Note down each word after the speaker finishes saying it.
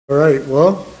All right,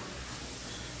 well,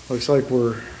 looks like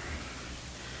we're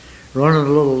running a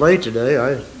little late today.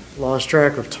 I lost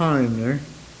track of time there.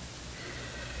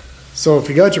 So if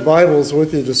you got your Bibles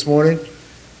with you this morning,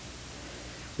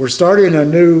 we're starting a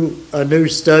new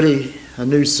study, a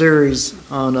new series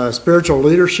on spiritual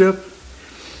leadership.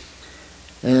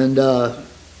 And we're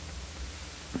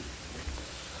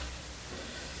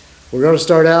going to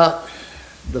start out,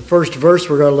 the first verse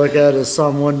we're going to look at is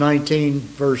Psalm 119,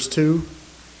 verse 2.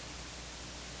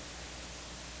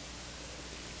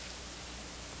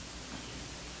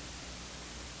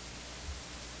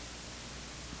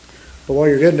 But while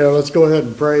you're getting there, let's go ahead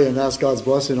and pray and ask God's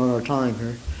blessing on our time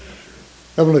here.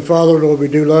 Heavenly Father, Lord, we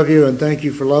do love you and thank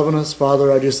you for loving us.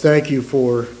 Father, I just thank you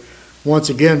for once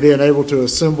again being able to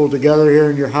assemble together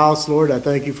here in your house, Lord. I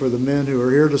thank you for the men who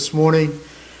are here this morning.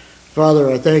 Father,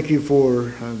 I thank you for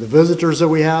the visitors that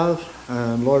we have.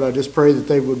 And Lord, I just pray that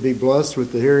they would be blessed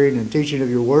with the hearing and teaching of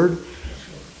your word.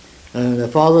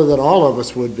 And Father, that all of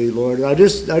us would be, Lord. I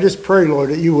just pray,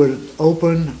 Lord, that you would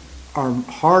open our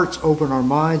hearts, open our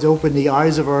minds, open the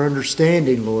eyes of our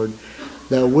understanding, Lord,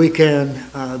 that we can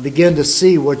begin to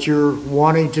see what you're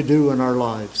wanting to do in our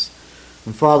lives.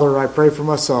 And Father, I pray for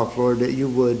myself, Lord, that you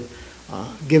would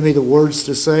give me the words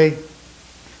to say,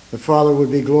 that Father would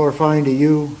be glorifying to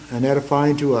you and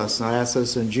edifying to us. And I ask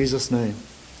this in Jesus' name.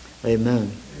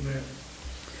 Amen. Amen.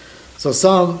 So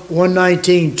Psalm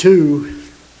 119:2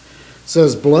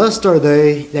 says, "Blessed are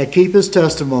they that keep his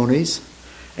testimonies,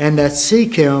 and that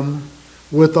seek him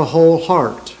with the whole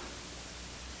heart."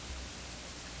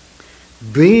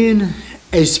 Being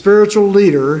a spiritual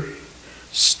leader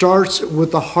starts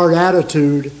with the heart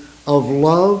attitude of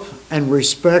love and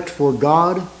respect for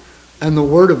God and the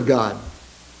Word of God.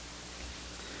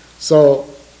 So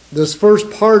this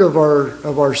first part of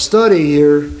our study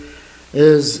here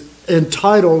is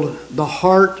entitled "The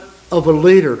Heart of a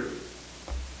Leader."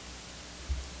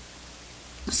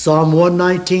 Psalm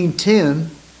 119:10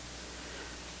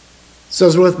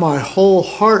 says, "With my whole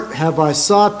heart have I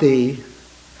sought thee,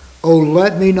 O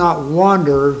let me not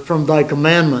wander from thy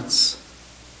commandments."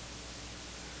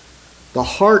 The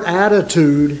heart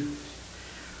attitude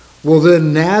will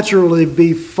then naturally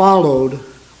be followed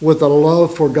with a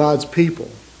love for God's people.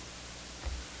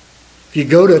 If you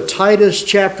go to Titus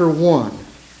chapter 1,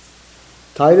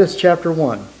 Titus chapter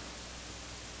 1.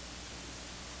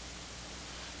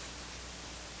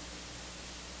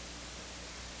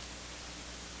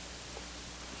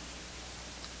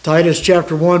 Titus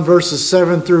chapter 1 verses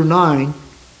 7 through 9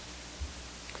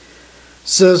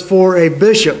 says, "For a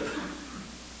bishop,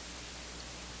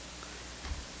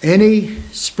 any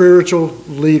spiritual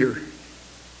leader,"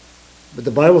 but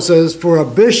the Bible says, "For a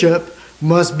bishop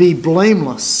must be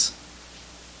blameless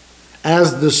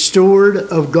as the steward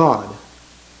of God,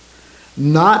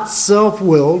 not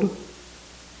self-willed,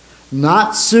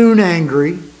 not soon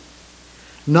angry,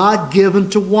 not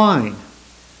given to wine,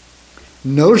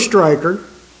 no striker,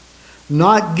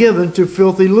 not given to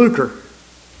filthy lucre."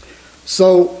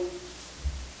 So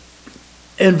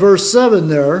in verse 7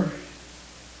 there,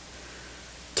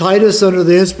 Titus, under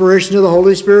the inspiration of the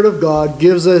Holy Spirit of God,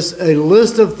 gives us a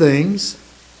list of things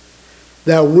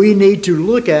that we need to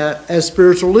look at as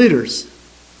spiritual leaders.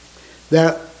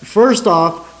 That first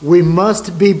off, we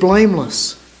must be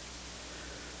blameless.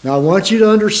 Now I want you to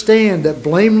understand that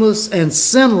blameless and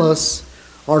sinless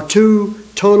are two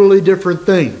totally different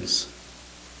things.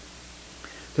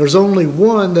 There's only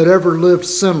one that ever lived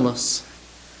sinless,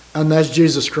 and that's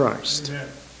Jesus Christ. Amen.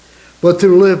 But to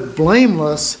live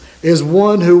blameless is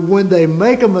one who, when they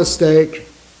make a mistake,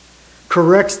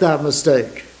 corrects that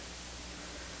mistake.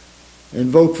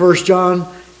 Invoke 1 John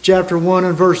chapter 1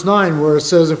 and verse 9, where it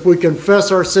says, "If we confess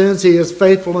our sins, he is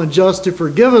faithful and just to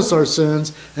forgive us our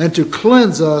sins and to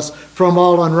cleanse us from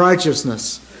all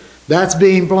unrighteousness." That's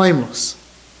being blameless.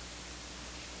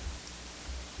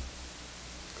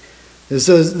 It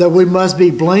says that we must be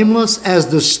blameless as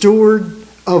the steward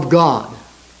of God.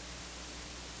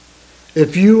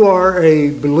 If you are a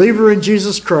believer in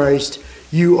Jesus Christ,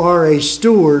 you are a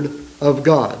steward of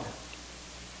God.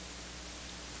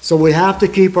 So we have to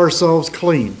keep ourselves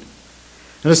clean.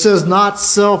 And it says not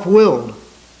self-willed.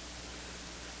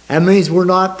 That means we're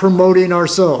not promoting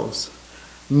ourselves.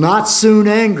 Not soon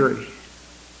angry.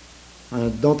 I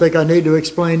don't think I need to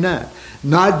explain that.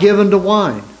 Not given to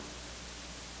wine.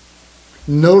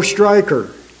 No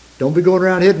striker. Don't be going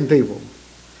around hitting people.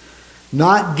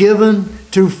 Not given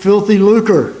to filthy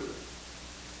lucre.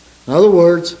 In other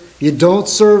words, you don't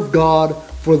serve God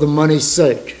for the money's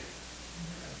sake.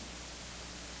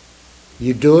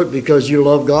 You do it because you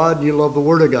love God and you love the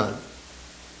Word of God.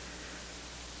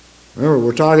 Remember,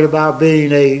 we're talking about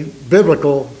being a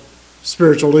biblical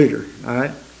spiritual leader. All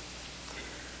right.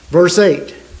 Verse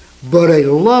 8, but a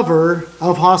lover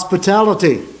of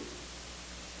hospitality,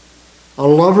 a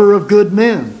lover of good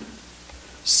men,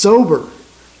 sober,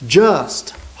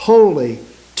 just, holy,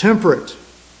 temperate.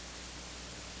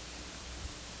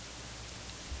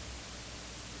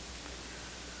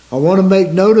 I want to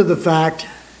make note of the fact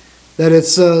that it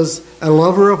says a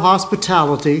lover of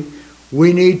hospitality.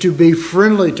 We need to be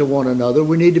friendly to one another.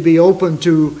 We need to be open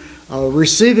to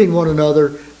receiving one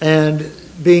another and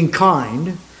being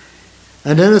kind.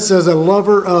 And then it says a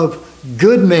lover of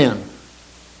good men.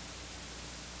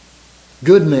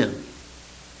 Good men.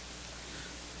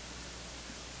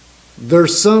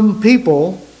 There's some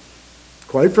people,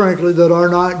 quite frankly, that are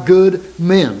not good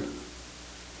men.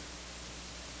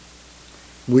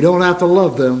 We don't have to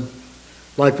love them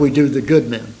like we do the good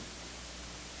men.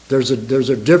 There's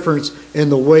a difference in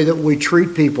the way that we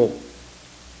treat people.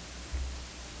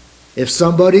 If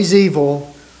somebody's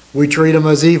evil, we treat them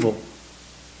as evil.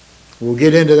 We'll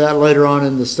get into that later on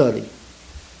in the study.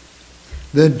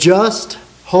 Then just,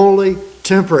 holy,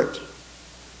 temperate.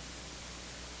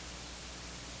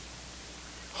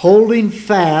 Holding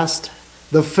fast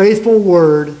the faithful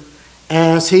word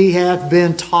as he hath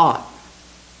been taught.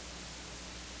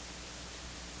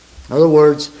 In other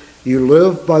words, you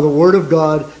live by the word of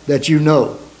God that you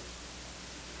know,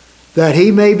 that he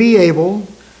may be able,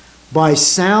 by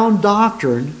sound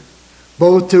doctrine,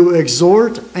 both to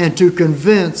exhort and to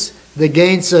convince the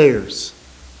gainsayers.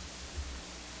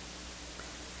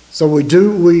 So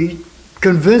we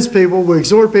convince people, we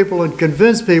exhort people and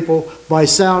convince people by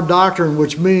sound doctrine,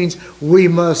 which means we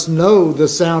must know the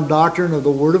sound doctrine of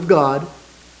the Word of God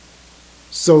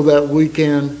so that we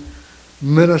can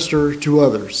minister to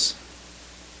others.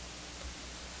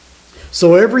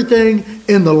 So everything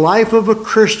in the life of a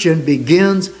Christian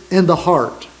begins in the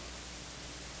heart.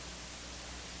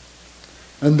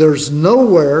 And there's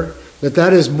nowhere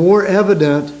that is more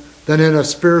evident than in a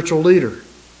spiritual leader.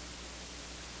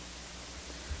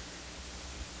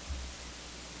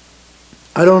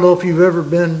 I don't know if you've ever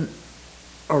been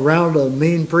around a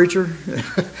mean preacher,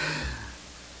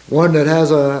 one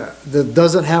that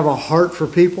doesn't have a heart for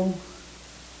people,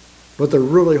 but they're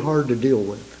really hard to deal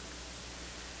with.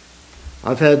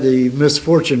 I've had the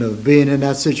misfortune of being in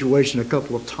that situation a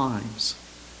couple of times,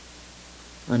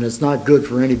 and it's not good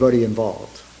for anybody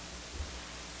involved.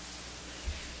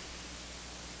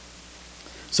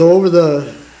 So over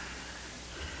the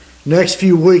next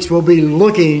few weeks, we'll be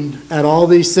looking at all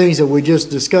these things that we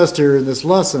just discussed here in this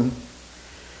lesson.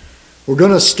 We're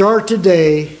going to start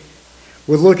today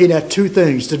with looking at two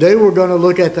things. Today we're going to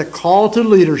look at the call to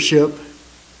leadership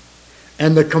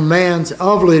and the commands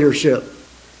of leadership.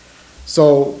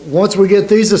 So once we get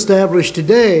these established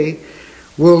today,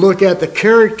 we'll look at the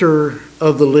character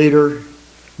of the leader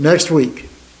next week.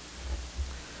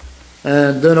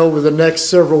 And then over the next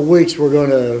several weeks, we're going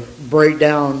to break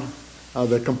down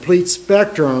the complete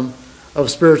spectrum of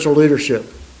spiritual leadership.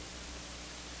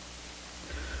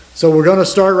 So we're going to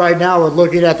start right now with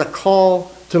looking at the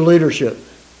call to leadership.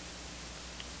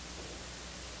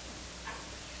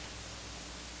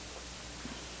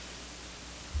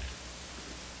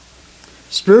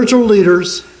 Spiritual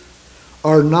leaders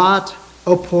are not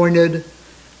appointed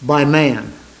by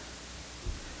man.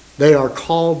 They are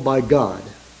called by God.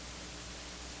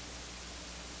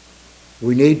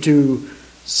 We need to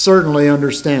certainly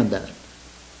understand that.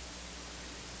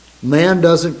 Man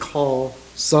doesn't call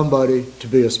somebody to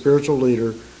be a spiritual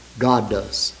leader. God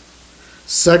does.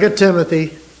 2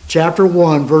 Timothy chapter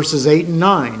 1, verses 8 and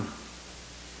 9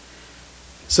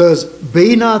 says,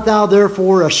 "Be not thou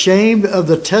therefore ashamed of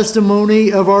the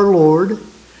testimony of our Lord,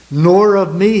 nor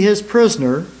of me his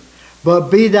prisoner, but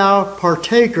be thou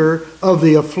partaker of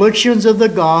the afflictions of the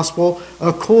gospel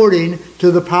according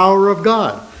to the power of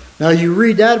God." Now you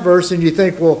read that verse and you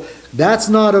think, well, that's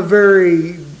not a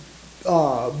very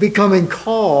becoming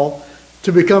call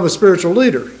to become a spiritual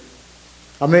leader.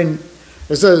 I mean,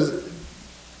 it says,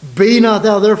 "Be not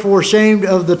thou therefore ashamed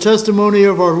of the testimony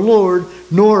of our Lord,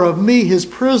 nor of me his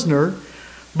prisoner,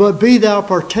 but be thou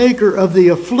partaker of the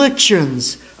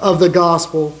afflictions of the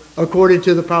gospel according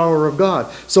to the power of God."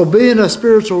 So being a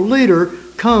spiritual leader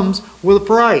comes with a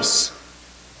price.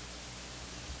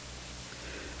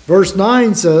 Verse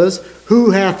 9 says,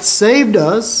 "Who hath saved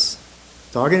us,"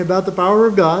 talking about the power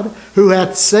of God, "who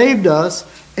hath saved us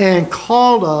and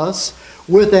called us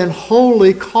with an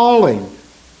holy calling,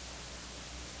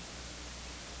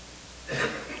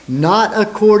 not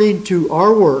according to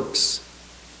our works,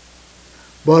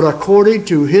 but according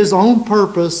to his own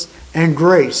purpose and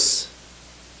grace,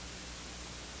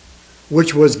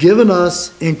 which was given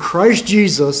us in Christ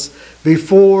Jesus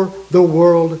before the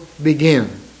world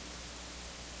began.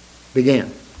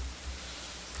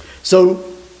 So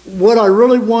what I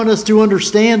really want us to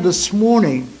understand this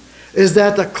morning is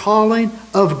that the calling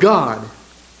of God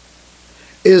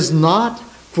is not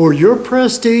for your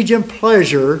prestige and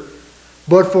pleasure,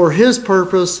 but for His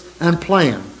purpose and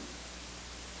plan.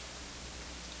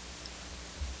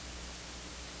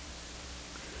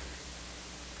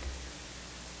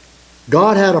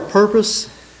 God had a purpose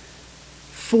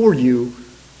for you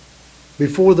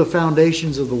before the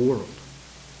foundations of the world.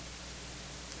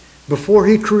 Before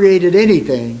He created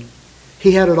anything,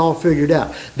 He had it all figured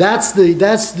out. That's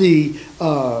the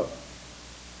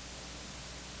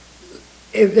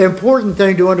important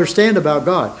thing to understand about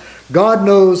God. God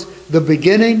knows the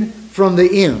beginning from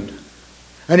the end.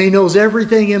 And He knows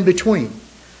everything in between.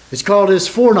 It's called His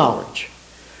foreknowledge.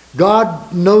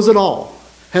 God knows it all.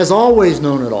 Has always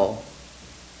known it all.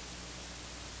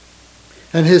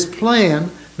 And His plan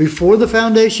before the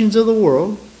foundations of the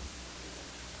world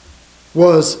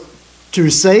was to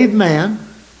save man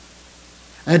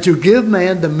and to give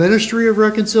man the ministry of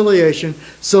reconciliation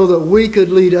so that we could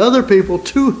lead other people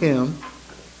to Him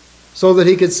so that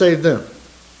He could save them.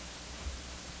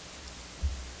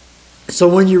 So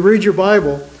when you read your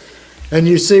Bible and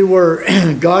you see where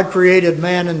God created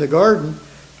man in the garden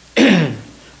and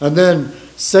then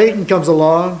Satan comes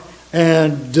along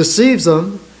and deceives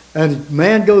them and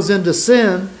man goes into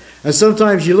sin, and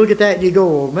sometimes you look at that and you go,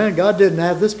 well, man, God didn't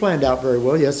have this planned out very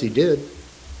well. Yes, He did.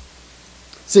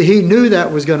 See, He knew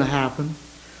that was going to happen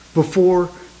before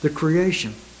the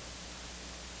creation.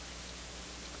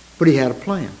 But He had a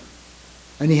plan.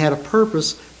 And He had a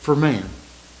purpose for man.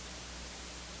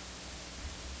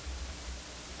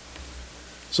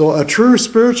 So a true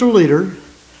spiritual leader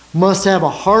must have a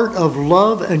heart of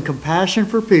love and compassion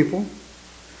for people,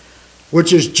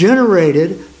 which is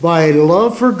generated by a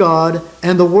love for God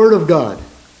and the Word of God.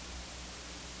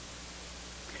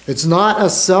 It's not a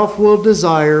self-willed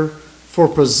desire for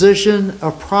position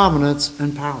of prominence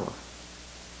and power.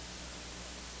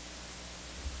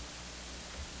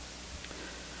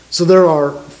 So there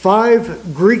are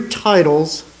 5 Greek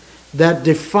titles that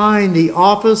define the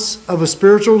office of a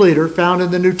spiritual leader found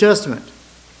in the New Testament.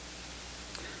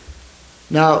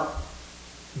 Now,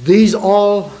 these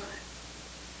all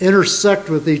intersect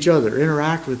with each other,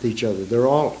 interact with each other. They're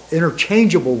all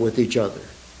interchangeable with each other.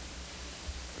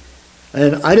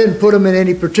 And I didn't put them in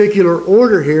any particular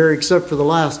order here except for the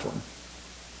last one.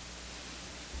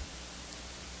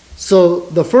 So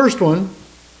the first one,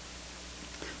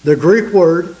 the Greek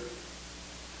word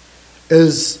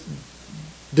is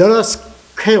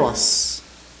didaskalos.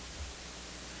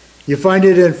 You find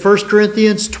it in 1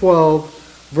 Corinthians 12,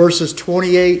 verses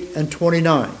 28 and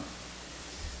 29.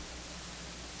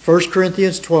 1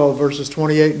 Corinthians 12, verses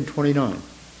 28 and 29.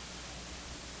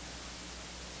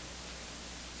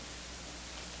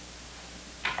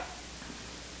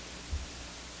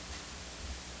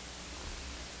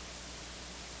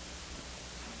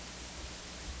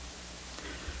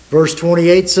 Verse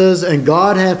 28 says, "And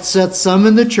God hath set some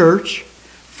in the church,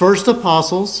 first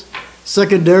apostles,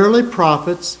 secondarily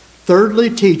prophets, thirdly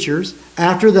teachers,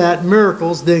 after that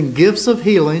miracles, then gifts of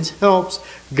healings, helps,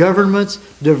 governments,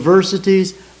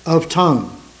 diversities of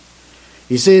tongue."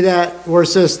 You see that where it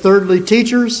says thirdly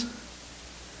teachers?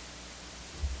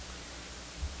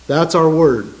 That's our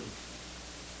word.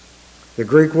 The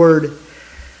Greek word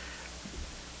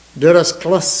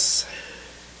didaskalos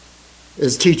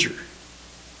is teacher.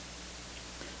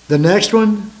 The next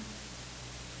one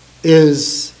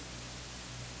is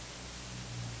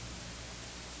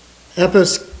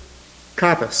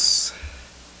shfbcpastor.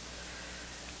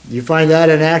 You find that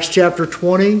in Acts chapter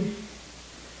 20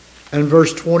 and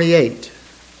verse 28.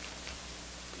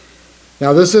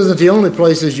 Now, this isn't the only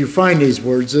places you find these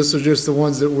words. This is just the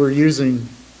ones that we're using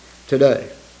today.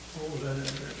 What was that in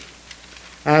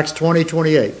there? Acts 20,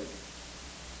 28.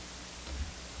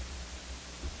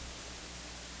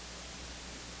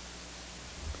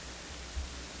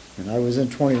 And I was in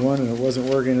 21 and it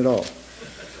wasn't working at all.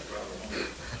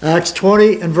 Acts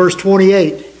 20 and verse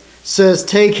 28 says,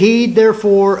 "Take heed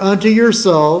therefore unto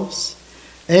yourselves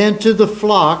and to the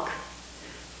flock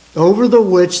over the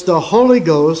which the Holy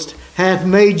Ghost hath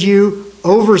made you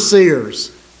overseers."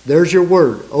 There's your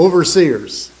word,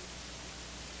 overseers.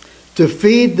 "To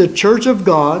feed the church of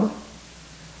God,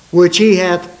 which He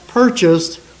hath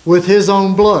purchased with His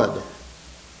own blood."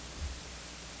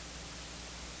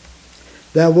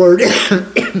 That word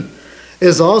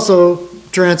is also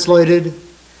translated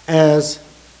as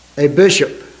a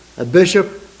bishop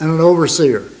and an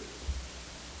overseer.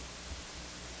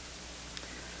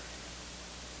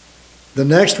 The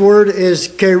next word is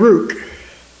keruk.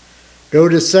 Go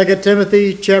to 2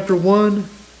 Timothy chapter 1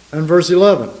 and verse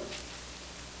 11.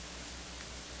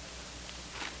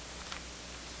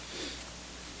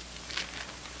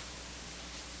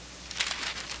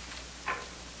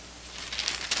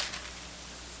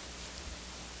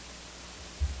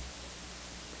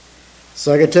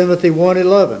 Second Timothy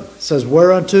 1:11 says,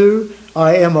 "Whereunto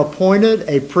I am appointed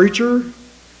a preacher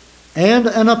and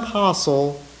an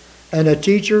apostle and a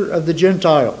teacher of the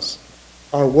Gentiles."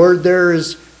 Our word there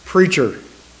is preacher.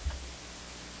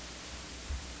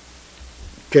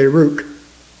 Keruk.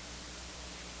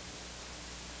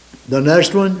 The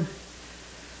next one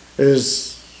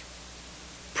is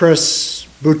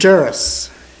presbyteros.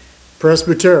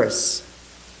 Presbyteros.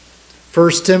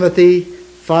 1 Timothy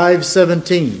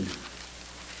 5:17.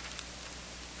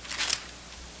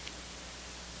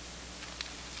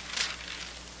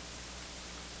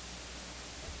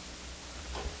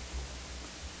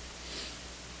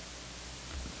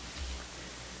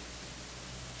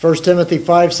 First Timothy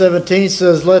 5:17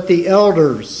 says, "Let the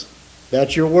elders,"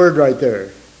 that's your word right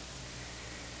there,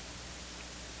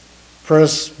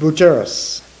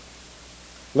 presbyteros,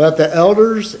 "let the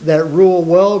elders that rule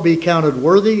well be counted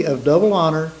worthy of double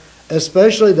honor,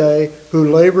 especially they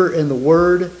who labor in the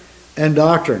word and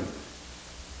doctrine."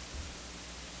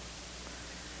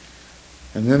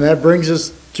 And then that brings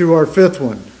us to our fifth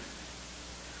one,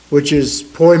 which is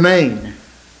poimen.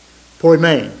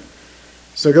 Poimen.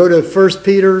 So go to 1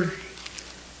 Peter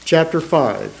chapter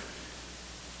 5.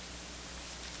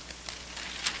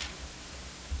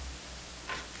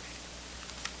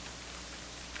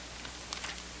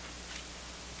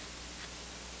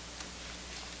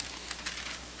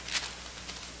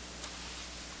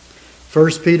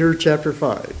 First Peter chapter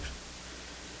 5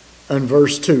 and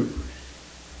verse 2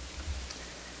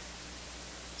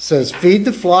 says, "Feed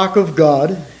the flock of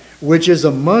God which is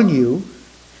among you,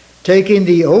 taking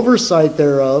the oversight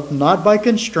thereof, not by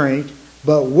constraint,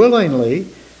 but willingly,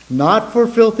 not for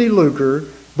filthy lucre,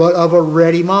 but of a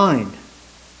ready mind."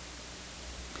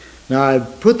 Now I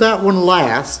put that one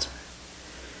last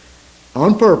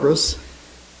on purpose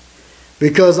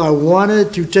because I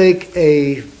wanted to take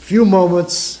a few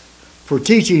moments for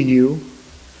teaching you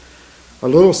a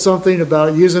little something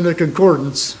about using a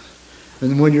concordance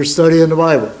and when you're studying the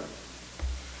Bible.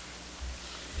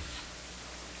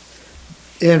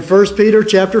 In 1 Peter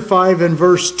chapter 5 and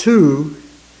verse 2,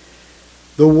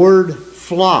 the word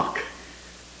flock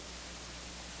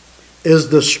is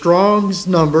the Strong's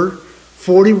number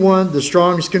 41, the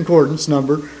Strong's concordance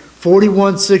number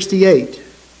 4168.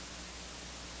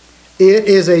 It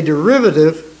is a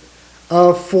derivative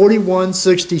of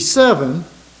 4167,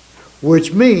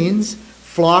 which means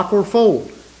flock or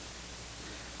fold.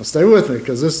 Now stay with me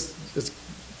because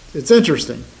it's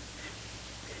interesting.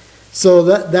 So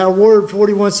that word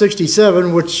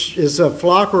 4167, which is a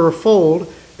flock or a fold,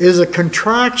 is a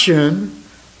contraction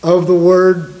of the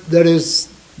word that is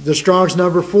the Strong's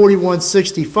number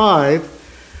 4165,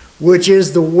 which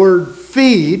is the word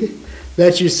feed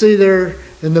that you see there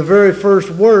in the very first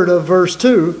word of verse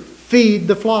 2, feed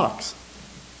the flocks.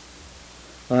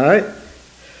 All right?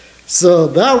 So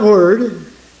that word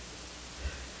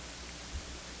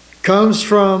comes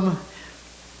from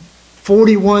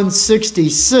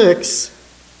 4166,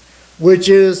 which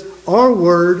is our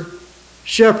word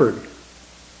shepherd.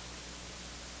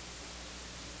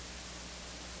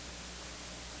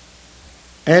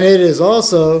 And it is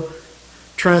also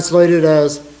translated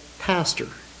as pastor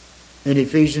in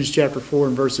Ephesians chapter 4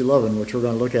 and verse 11, which we're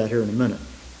going to look at here in a minute.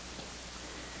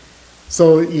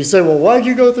 So you say, well, why did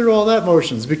you go through all that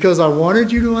motions? Because I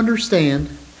wanted you to understand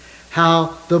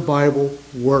how the Bible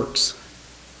works.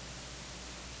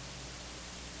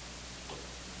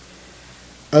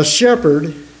 A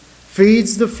shepherd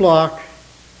feeds the flock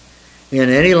in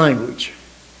any language.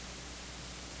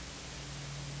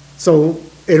 So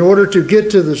in order to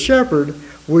get to the shepherd,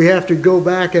 we have to go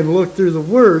back and look through the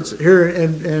words. Here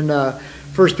in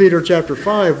 1 Peter chapter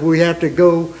 5, we have to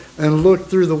go and look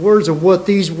through the words and what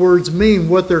these words mean,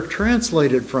 what they're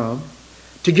translated from,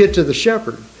 to get to the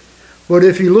shepherd. But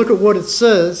if you look at what it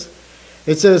says,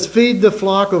 feed the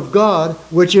flock of God,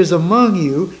 which is among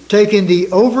you, taking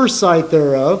the oversight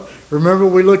thereof. Remember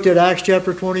we looked at Acts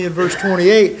chapter 20 and verse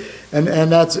 28, and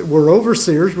we're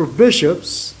overseers, we're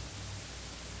bishops.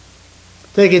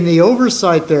 Taking the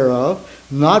oversight thereof,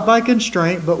 not by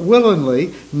constraint, but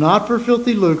willingly, not for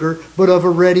filthy lucre, but of a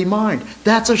ready mind.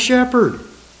 That's a shepherd.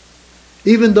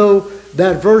 Even though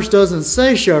that verse doesn't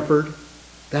say shepherd,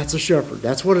 that's a shepherd.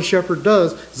 That's what a shepherd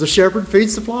does. The shepherd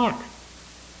feeds the flock.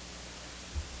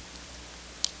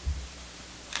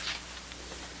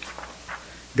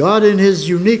 God in His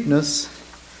uniqueness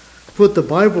put the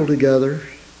Bible together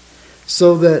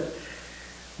so that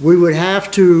we would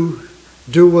have to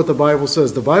do what the Bible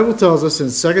says. The Bible tells us in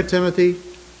 2 Timothy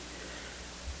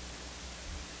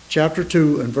chapter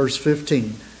 2 and verse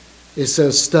 15. It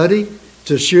says, "Study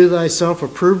to shew thyself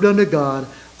approved unto God,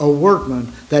 a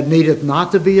workman that needeth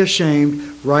not to be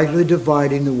ashamed, rightly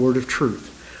dividing the word of truth."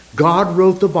 God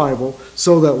wrote the Bible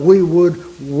so that we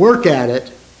would work at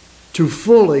it to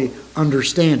fully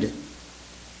understand it.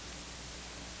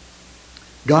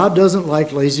 God doesn't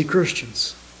like lazy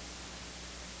Christians,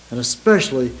 and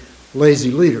especially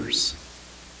lazy leaders.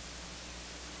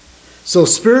 So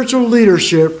spiritual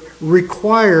leadership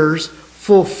requires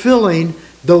fulfilling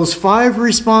those 5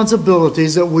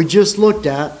 responsibilities that we just looked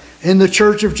at in the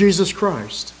Church of Jesus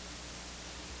Christ.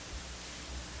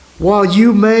 While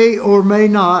you may or may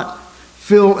not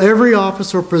fill every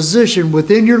office or position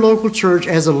within your local church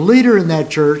as a leader in that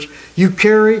church, you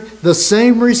carry the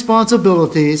same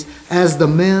responsibilities as the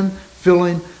men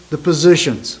filling the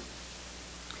positions.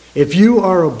 If you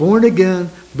are a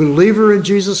born-again believer in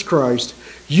Jesus Christ,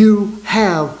 you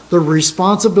have the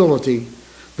responsibility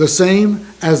the same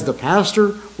as the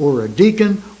pastor or a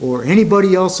deacon or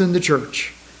anybody else in the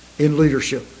church in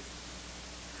leadership.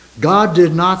 God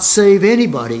did not save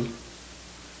anybody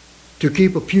to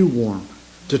keep a pew warm,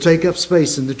 to take up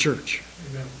space in the church.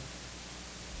 Amen.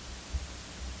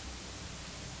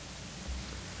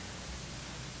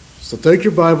 So take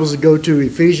your Bibles and go to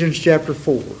Ephesians chapter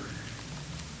 4.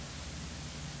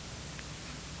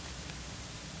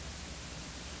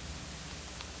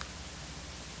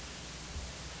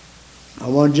 I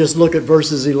want to just look at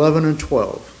verses 11 and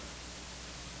 12.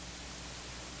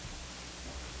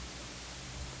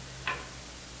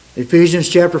 Ephesians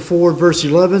chapter 4, verse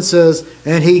 11 says,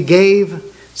 "And He gave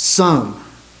some."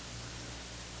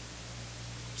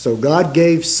 So God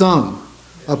gave some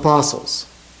apostles,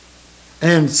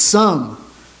 and some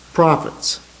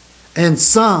prophets, and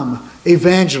some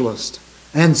evangelists,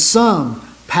 and some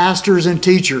pastors and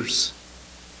teachers,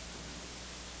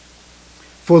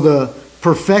 for the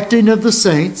perfecting of the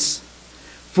saints,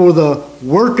 for the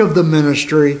work of the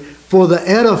ministry, for the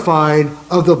edifying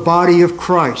of the body of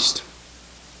Christ.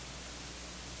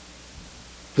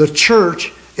 The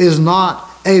church is not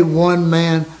a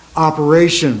one-man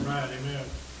operation. Right, amen.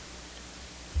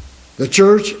 The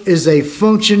church is a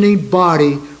functioning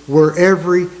body where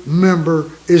every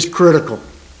member is critical.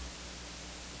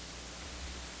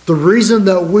 The reason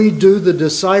that we do the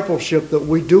discipleship that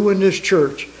we do in this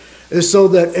church is so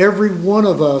that every one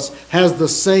of us has the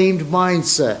same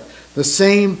mindset, the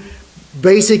same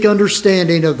basic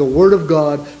understanding of the Word of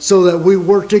God, so that we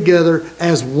work together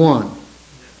as one.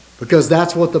 Because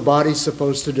that's what the body's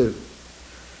supposed to do.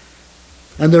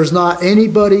 And there's not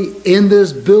anybody in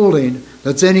this building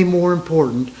that's any more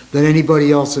important than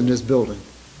anybody else in this building.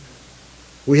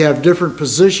 We have different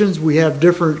positions, we have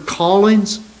different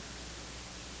callings,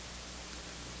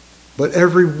 but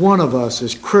every one of us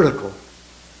is critical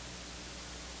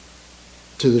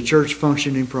to the church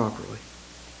functioning properly.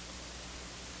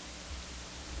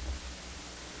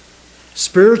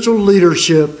 Spiritual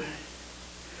leadership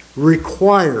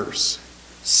requires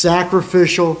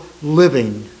sacrificial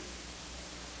living,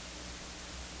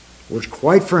 which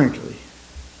quite frankly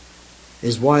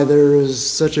is why there is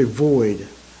such a void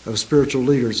of spiritual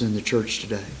leaders in the church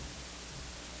today.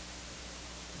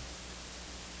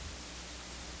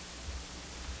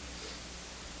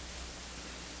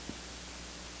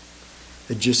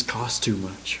 It just costs too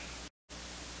much.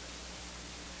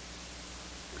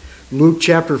 Luke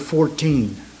chapter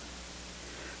 14,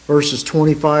 verses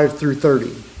 25 through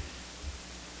 30.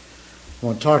 I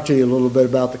want to talk to you a little bit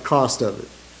about the cost of it.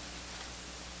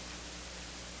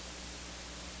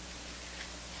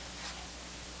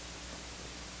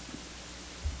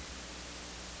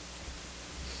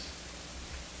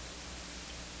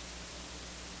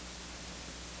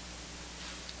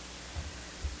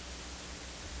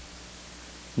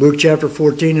 Luke chapter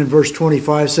 14 and verse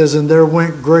 25 says, "And there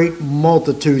went great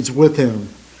multitudes with him,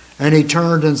 and he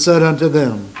turned and said unto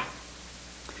them,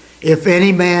 If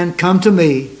any man come to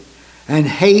me, and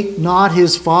hate not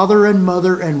his father and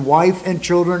mother and wife and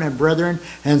children and brethren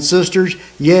and sisters,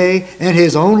 yea, and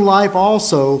his own life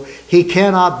also, he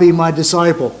cannot be my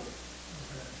disciple."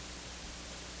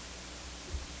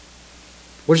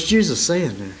 What's Jesus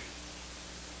saying there?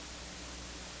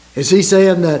 Is he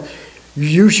saying that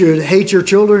you should hate your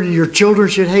children and your children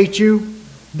should hate you?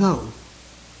 No.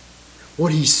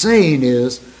 What he's saying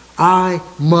is, I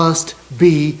must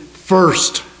be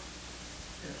first.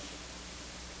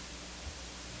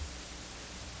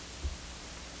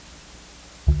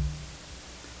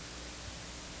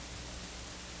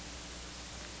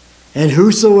 And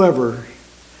whosoever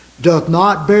doth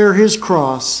not bear his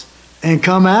cross and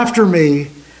come after me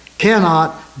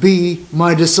cannot be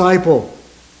my disciple.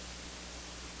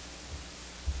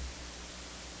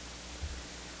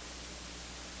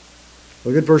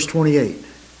 Look at verse 28.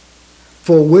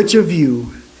 For which of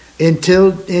you,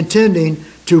 intending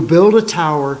to build a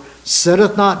tower,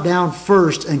 setteth not down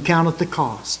first and counteth the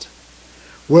cost,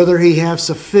 whether he have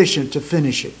sufficient to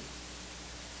finish it?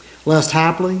 Lest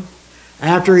haply,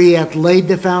 after he hath laid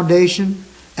the foundation,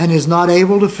 and is not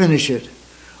able to finish it,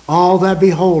 all that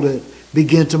behold it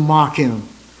begin to mock him,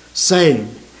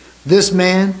 saying, This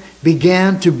man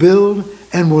began to build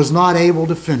and was not able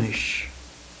to finish.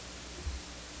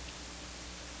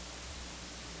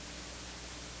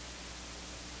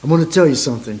 I'm going to tell you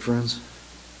something, friends.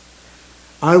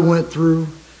 I went through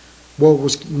what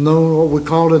we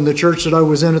called in the church that I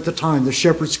was in at the time, the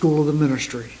Shepherd School of the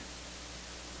Ministry.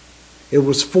 It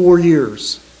was 4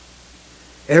 years,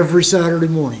 every Saturday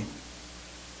morning,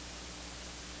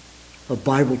 of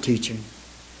Bible teaching,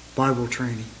 Bible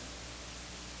training.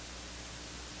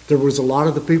 There was a lot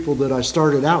of the people that I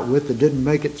started out with that didn't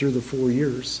make it through the 4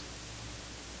 years.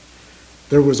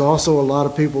 There was also a lot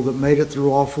of people that made it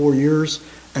through all 4 years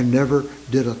and never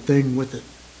did a thing with it,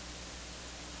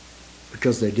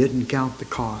 because they didn't count the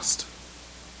cost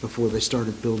before they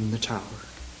started building the tower.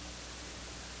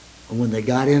 And when they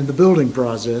got in the building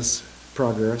process,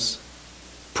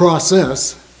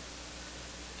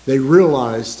 they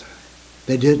realized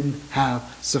they didn't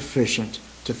have sufficient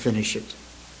to finish it.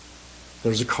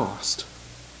 There's a cost.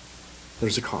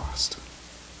 There's a cost.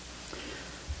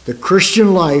 The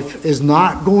Christian life is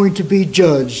not going to be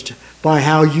judged by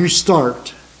how you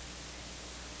start,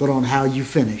 but on how you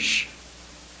finish.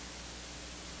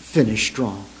 Finish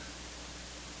strong.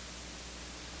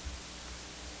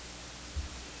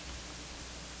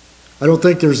 I don't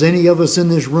think there's any of us in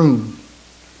this room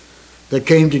that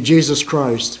came to Jesus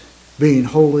Christ being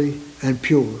holy and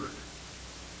pure,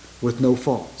 with no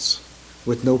faults,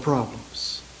 with no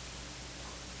problems.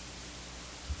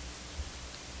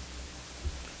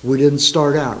 We didn't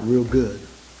start out real good,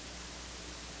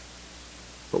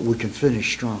 but we can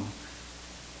finish strong.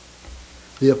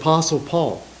 The Apostle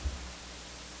Paul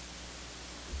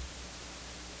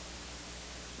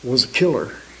was a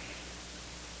killer.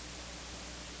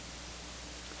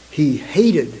 He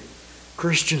hated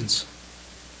Christians,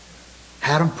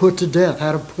 had them put to death,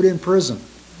 had them put in prison.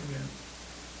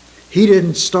 He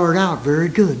didn't start out very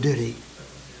good, did he?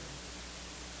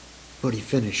 But he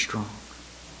finished strong.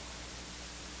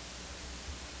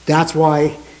 That's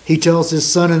why he tells his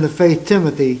son in the faith,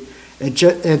 Timothy, in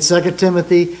 2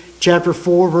 Timothy chapter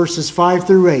 4, verses 5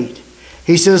 through 8.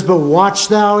 He says, But watch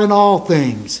thou in all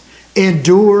things,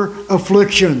 endure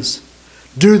afflictions,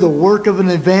 do the work of an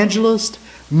evangelist,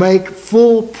 make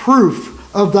full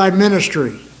proof of thy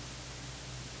ministry.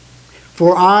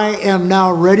 For I am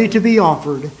now ready to be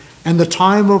offered, and the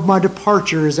time of my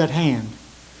departure is at hand.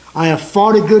 I have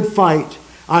fought a good fight.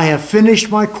 I have finished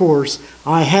my course.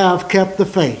 I have kept the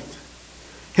faith.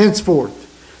 Henceforth,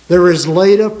 there is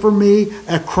laid up for me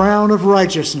a crown of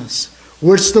righteousness,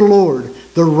 which the Lord,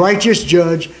 the righteous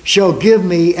judge, shall give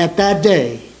me at that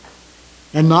day,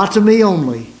 and not to me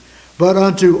only, but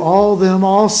unto all them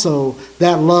also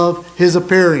that love his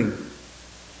appearing.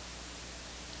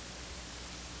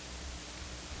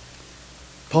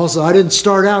 Paul said, I didn't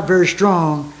start out very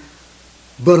strong,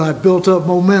 but I built up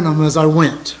momentum as I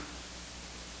went.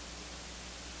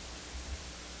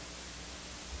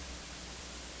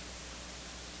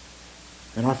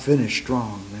 And I finished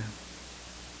strong, man.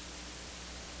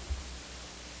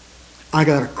 I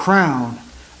got a crown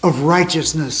of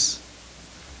righteousness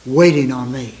waiting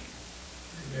on me.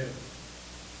 Amen.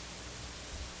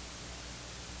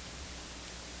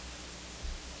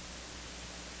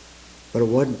 But it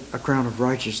wasn't a crown of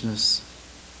righteousness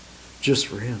just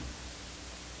for him.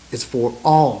 It's for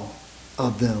all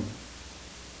of them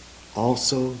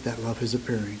also that love his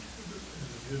appearing.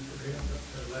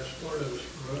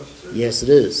 Yes, it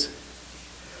is.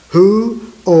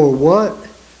 Who or what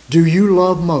do you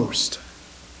love most?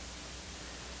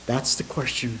 That's the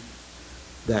question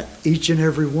that each and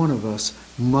every one of us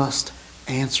must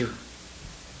answer.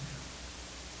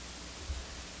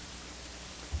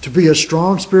 To be a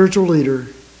strong spiritual leader,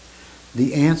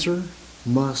 the answer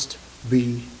must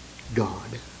be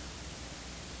God.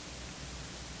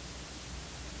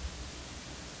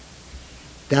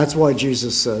 That's why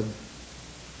Jesus said,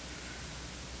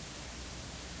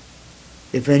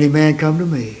 If any man come to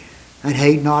me and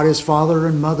hate not his father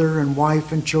and mother and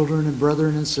wife and children and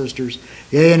brethren and sisters,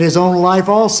 yea, and his own life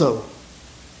also,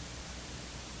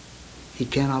 he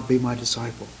cannot be my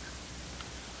disciple.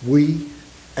 we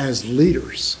as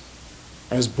leaders,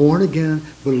 as born-again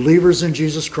believers in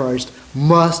Jesus Christ,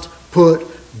 must put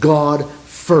God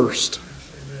first.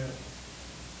 Amen.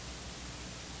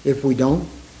 If we don't,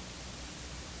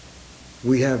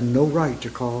 we have no right to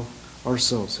call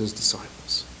ourselves His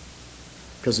disciples,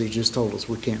 because He just told us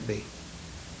we can't be.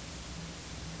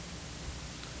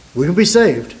 We can be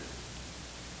saved.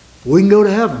 We can go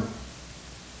to heaven.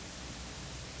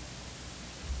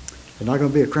 There's not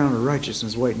going to be a crown of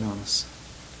righteousness waiting on us.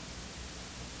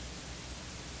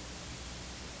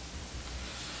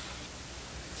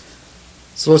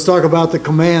 So let's talk about the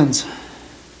commands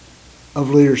of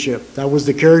leadership. That was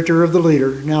the character of the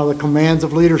leader. Now the commands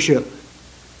of leadership.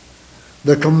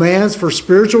 The commands for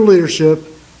spiritual leadership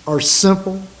are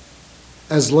simple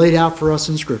as laid out for us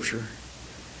in Scripture.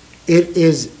 It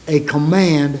is a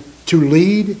command to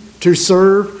lead, to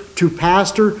serve, to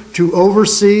pastor, to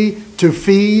oversee, to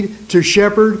feed, to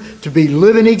shepherd, to be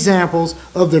living examples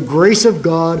of the grace of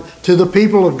God to the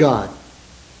people of God.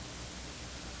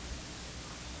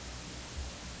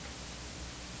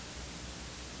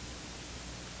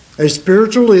 A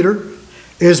spiritual leader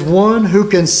is one who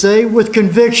can say with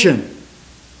conviction,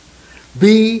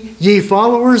 "Be ye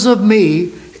followers of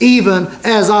me, even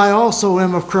as I also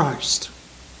am of Christ."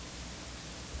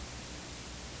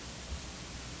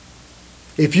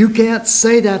 If you can't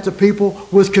say that to people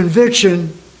with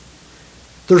conviction,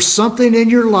 there's something in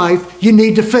your life you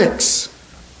need to fix.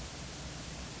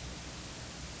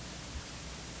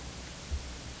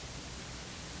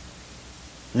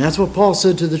 And that's what Paul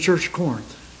said to the church of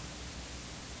Corinth.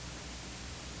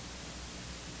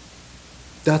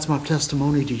 That's my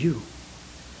testimony to you.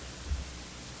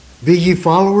 Be ye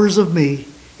followers of me,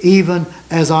 even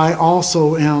as I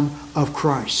also am of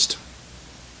Christ.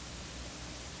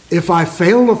 If I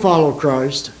fail to follow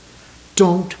Christ,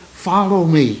 don't follow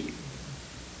me.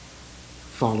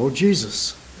 Follow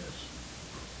Jesus.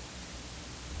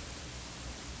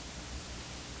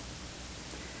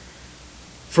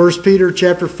 First Peter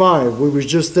chapter 5, we was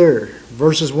just there,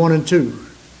 verses 1 and 2.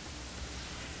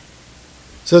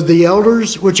 It says, "The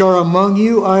elders which are among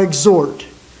you I exhort,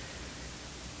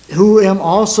 who am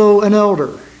also an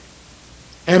elder,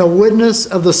 and a witness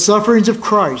of the sufferings of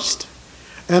Christ,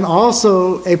 and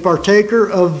also a partaker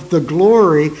of the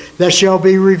glory that shall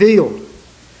be revealed.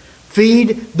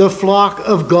 Feed the flock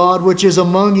of God which is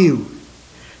among you,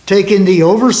 taking the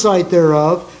oversight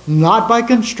thereof, not by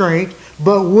constraint,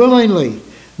 but willingly,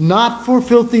 not for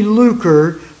filthy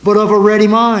lucre, but of a ready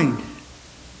mind."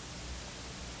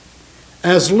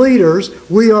 As leaders,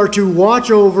 we are to watch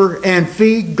over and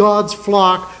feed God's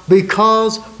flock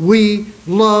because we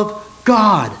love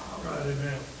God. All right,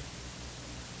 amen.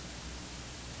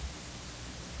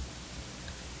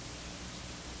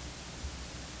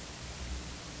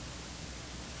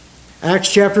 Acts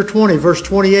chapter 20, verse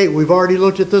 28. We've already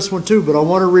looked at this one too, but I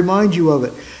want to remind you of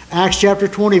it. Acts chapter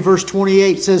 20, verse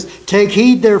 28 says, "Take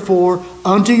heed therefore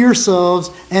unto yourselves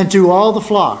and to all the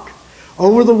flock,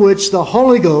 over the which the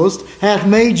Holy Ghost hath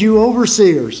made you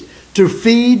overseers, to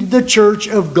feed the church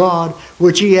of God,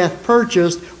 which He hath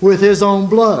purchased with His own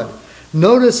blood."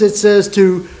 Notice it says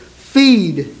to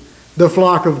feed the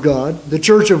flock of God, the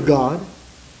church of God.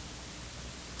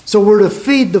 So we're to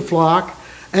feed the flock.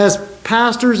 As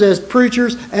pastors, as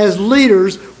preachers, as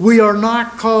leaders, we are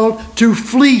not called to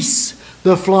fleece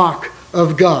the flock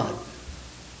of God.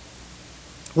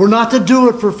 We're not to do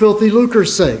it for filthy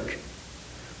lucre's sake.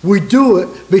 We do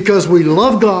it because we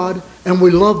love God and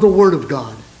we love the Word of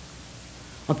God.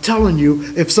 I'm telling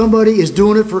you, if somebody is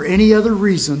doing it for any other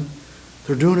reason,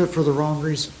 they're doing it for the wrong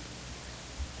reason.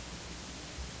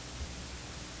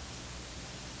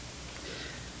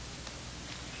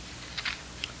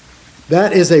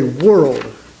 That is a world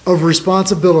of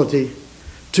responsibility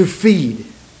to feed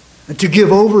and to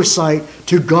give oversight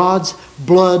to God's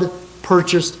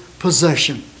blood-purchased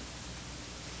possession.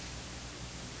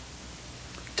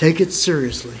 Take it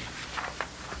seriously,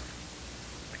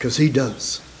 because He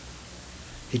does.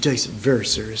 He takes it very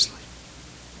seriously.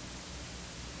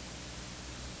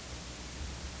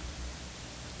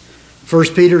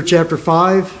 First Peter chapter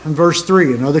 5 and verse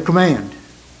 3, another command.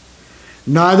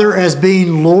 "Neither as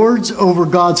being lords over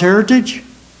God's heritage,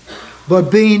 but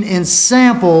being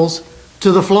ensamples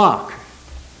to the flock."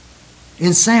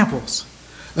 Ensamples.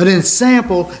 An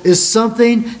ensample is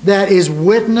something that is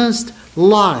witnessed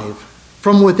live,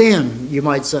 from within, you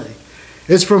might say.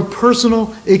 It's from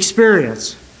personal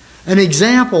experience. An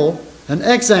example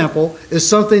is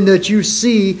something that you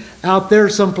see out there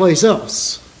someplace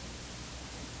else.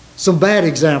 Some bad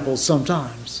examples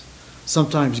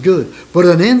sometimes good. But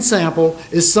an ensample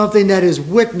is something that is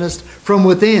witnessed from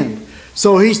within.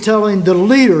 So he's telling the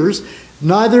leaders,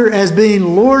 neither as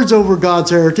being lords over God's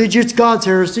heritage, it's God's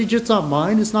heritage, it's not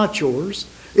mine, it's not yours,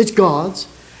 it's God's,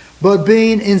 but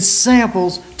being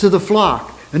ensamples to the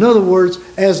flock. In other words,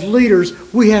 as leaders,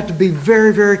 we have to be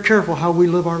very, very careful how we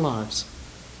live our lives.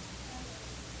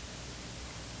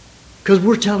 Because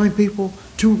we're telling people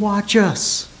to watch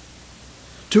us,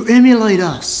 to emulate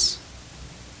us.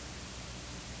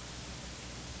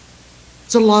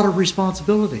 It's a lot of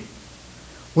responsibility.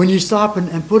 When you stop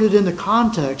and put it in the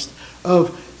context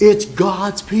of it's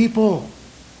God's people.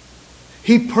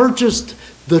 He purchased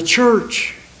the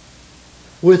church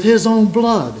with His own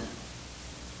blood.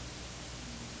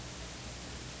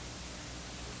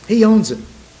 He owns it.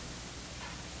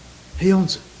 He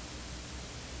owns it.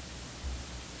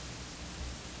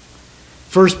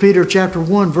 1 Peter chapter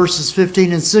 1 verses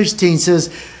 15 and 16 says,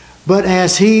 "But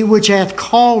as He which hath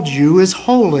called you is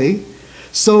holy,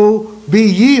 so be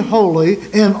ye holy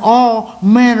in all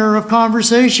manner of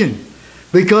conversation.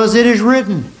 Because it is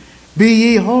written, Be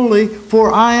ye holy,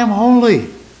 for I am holy."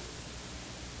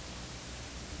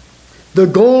 The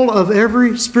goal of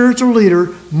every spiritual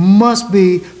leader must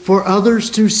be for others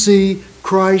to see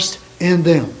Christ in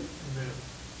them. Amen.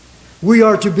 We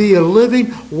are to be a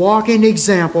living, walking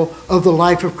example of the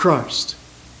life of Christ.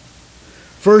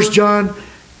 1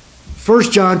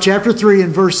 John chapter 3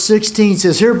 and verse 16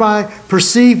 says, "Hereby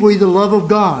perceive we the love of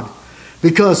God,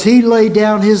 because He laid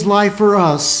down His life for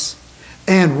us,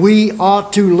 and we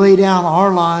ought to lay down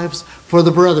our lives for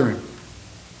the brethren."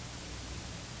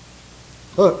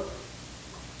 Look,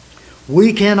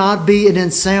 we cannot be an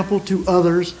example to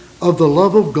others of the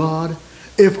love of God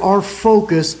if our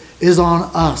focus is on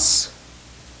us.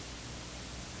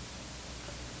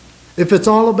 If it's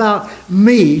all about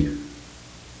me,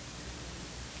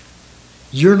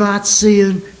 you're not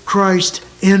seeing Christ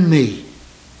in me.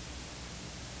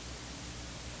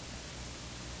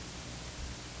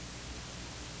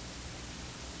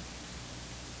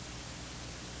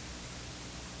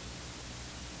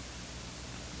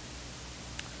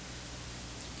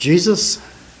 Jesus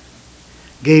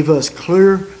gave us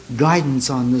clear guidance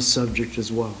on this subject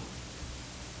as well.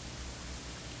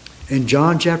 In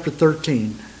John chapter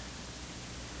 13,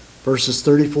 verses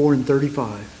 34 and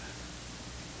 35.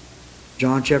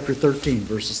 John chapter 13,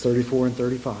 verses 34 and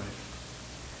 35.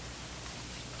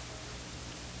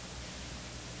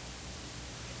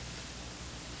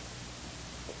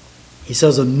 He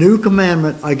says, "A new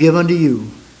commandment I give unto you,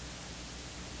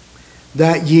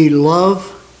 that ye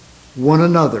love one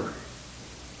another,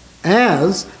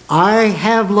 as I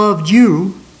have loved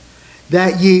you,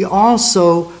 that ye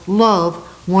also love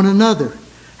one another."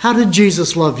 How did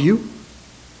Jesus love you?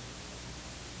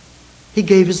 He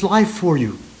gave His life for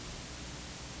you.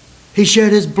 He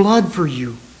shed His blood for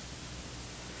you.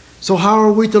 So how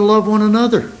are we to love one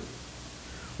another?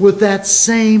 With that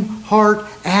same heart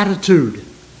attitude.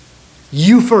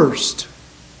 You first,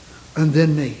 and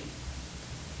then me.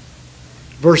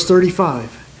 Verse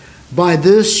 35. "By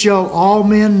this shall all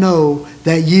men know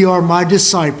that ye are my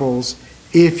disciples,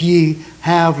 if ye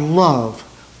have love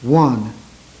one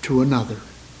to another."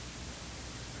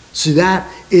 So that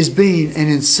is being an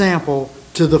example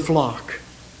to the flock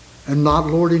and not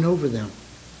lording over them.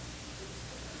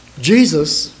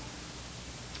 Jesus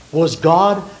was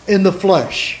God in the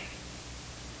flesh.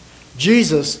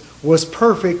 Jesus was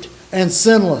perfect and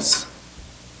sinless.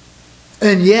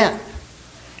 And yet,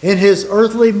 in His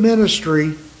earthly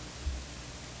ministry,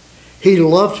 He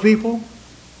loved people.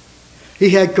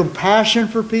 He had compassion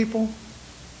for people.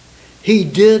 He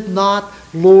did not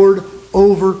lord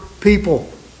over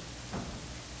people.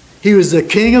 He was the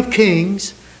King of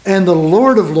Kings and the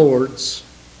Lord of Lords.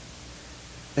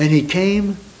 And He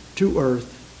came to earth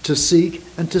to seek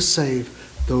and to save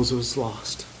those who was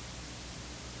lost.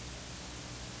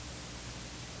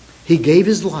 He gave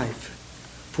His life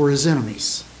for His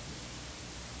enemies.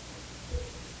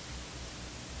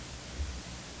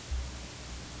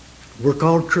 We're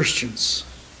called Christians.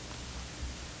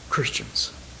 Christians.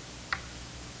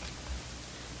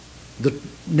 The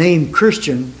name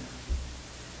Christian,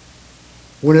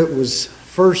 when it was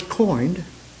first coined,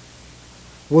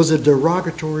 was a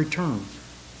derogatory term.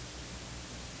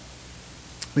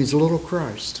 It means little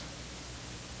Christ,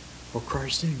 or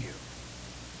Christ in you.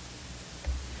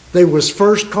 They was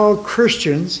first called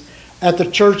Christians at the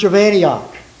church of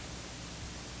Antioch.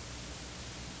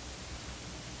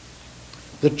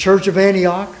 The church of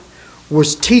Antioch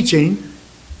was teaching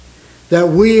that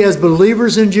we as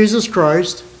believers in Jesus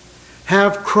Christ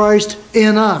have Christ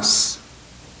in us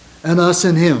and us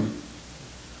in Him.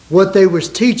 What they was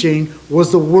teaching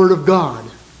was the Word of God.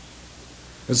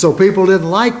 And so people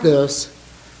didn't like this,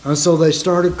 And so they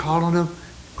started calling them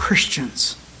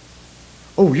Christians.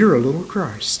 Oh, you're a little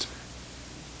Christ.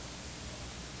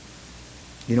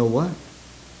 You know what?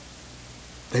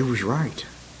 They was right.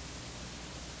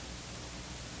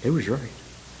 They was right.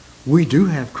 We do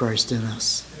have Christ in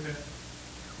us. Amen.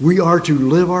 We are to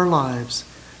live our lives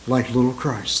like little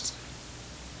Christ.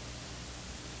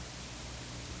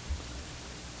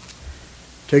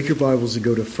 Take your Bibles and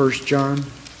go to 1 John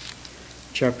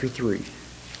chapter 3.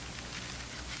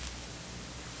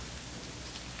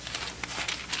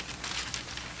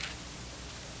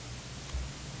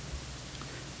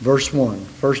 Verse 1.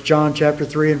 1 John chapter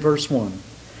 3 and verse 1.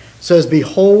 Says,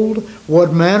 Behold,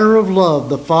 what manner of love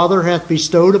the Father hath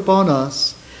bestowed upon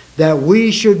us, that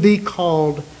we should be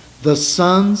called the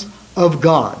sons of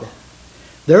God.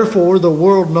 Therefore the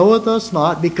world knoweth us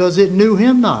not, because it knew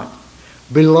him not.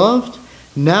 Beloved,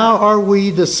 now are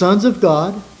we the sons of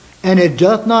God, and it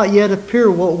doth not yet appear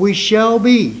what we shall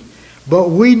be. But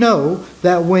we know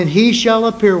that when he shall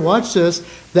appear, watch this,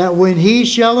 that when he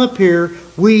shall appear,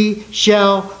 we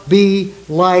shall be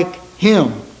like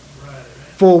him.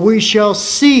 For we shall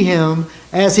see him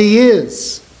as he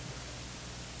is.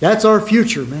 That's our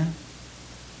future, man.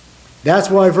 That's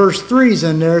why verse 3 is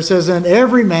in there. It says, And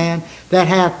every man that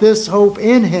hath this hope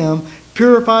in him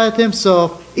purifieth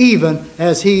himself, even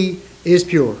as he is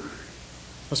pure.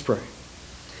 Let's pray.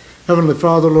 Heavenly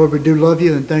Father, Lord, we do love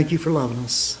you and thank you for loving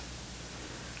us.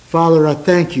 Father, I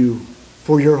thank you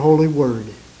for your holy word.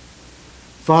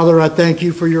 Father, I thank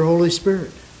you for your Holy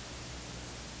Spirit.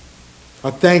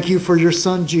 I thank you for your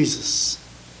Son, Jesus,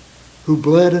 who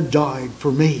bled and died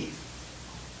for me,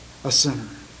 a sinner,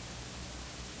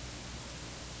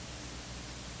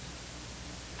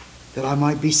 that I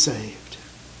might be saved.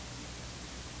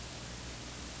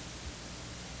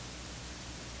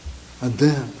 And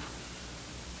then,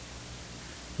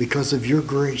 because of your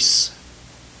grace,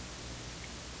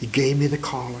 you gave me the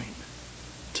calling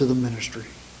to the ministry,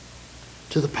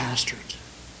 to the pastorate.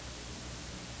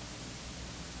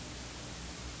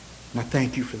 And I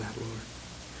thank you for that, Lord.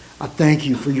 I thank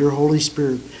you for your Holy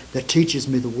Spirit that teaches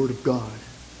me the Word of God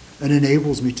and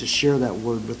enables me to share that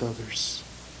Word with others.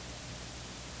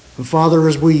 And Father,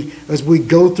 as we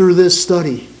go through this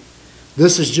study,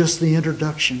 this is just the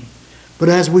introduction. But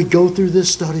as we go through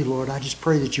this study, Lord, I just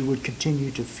pray that you would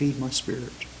continue to feed my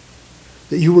spirit.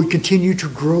 That you would continue to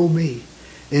grow me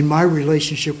in my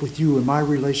relationship with you and my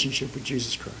relationship with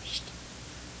Jesus Christ.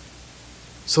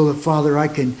 So that, Father, I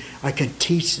can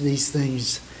teach these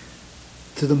things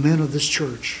to the men of this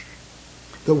church.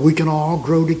 That we can all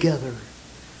grow together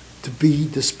to be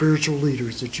the spiritual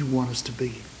leaders that you want us to be.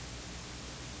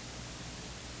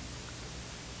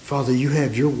 Father, you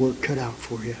have your work cut out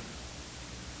for you.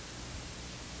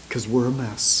 Because we're a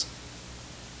mess.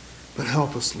 But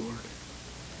help us, Lord.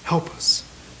 Help us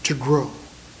to grow,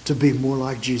 to be more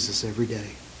like Jesus every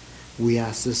day. We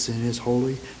ask this in his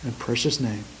holy and precious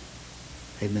name.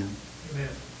 Amen. Amen.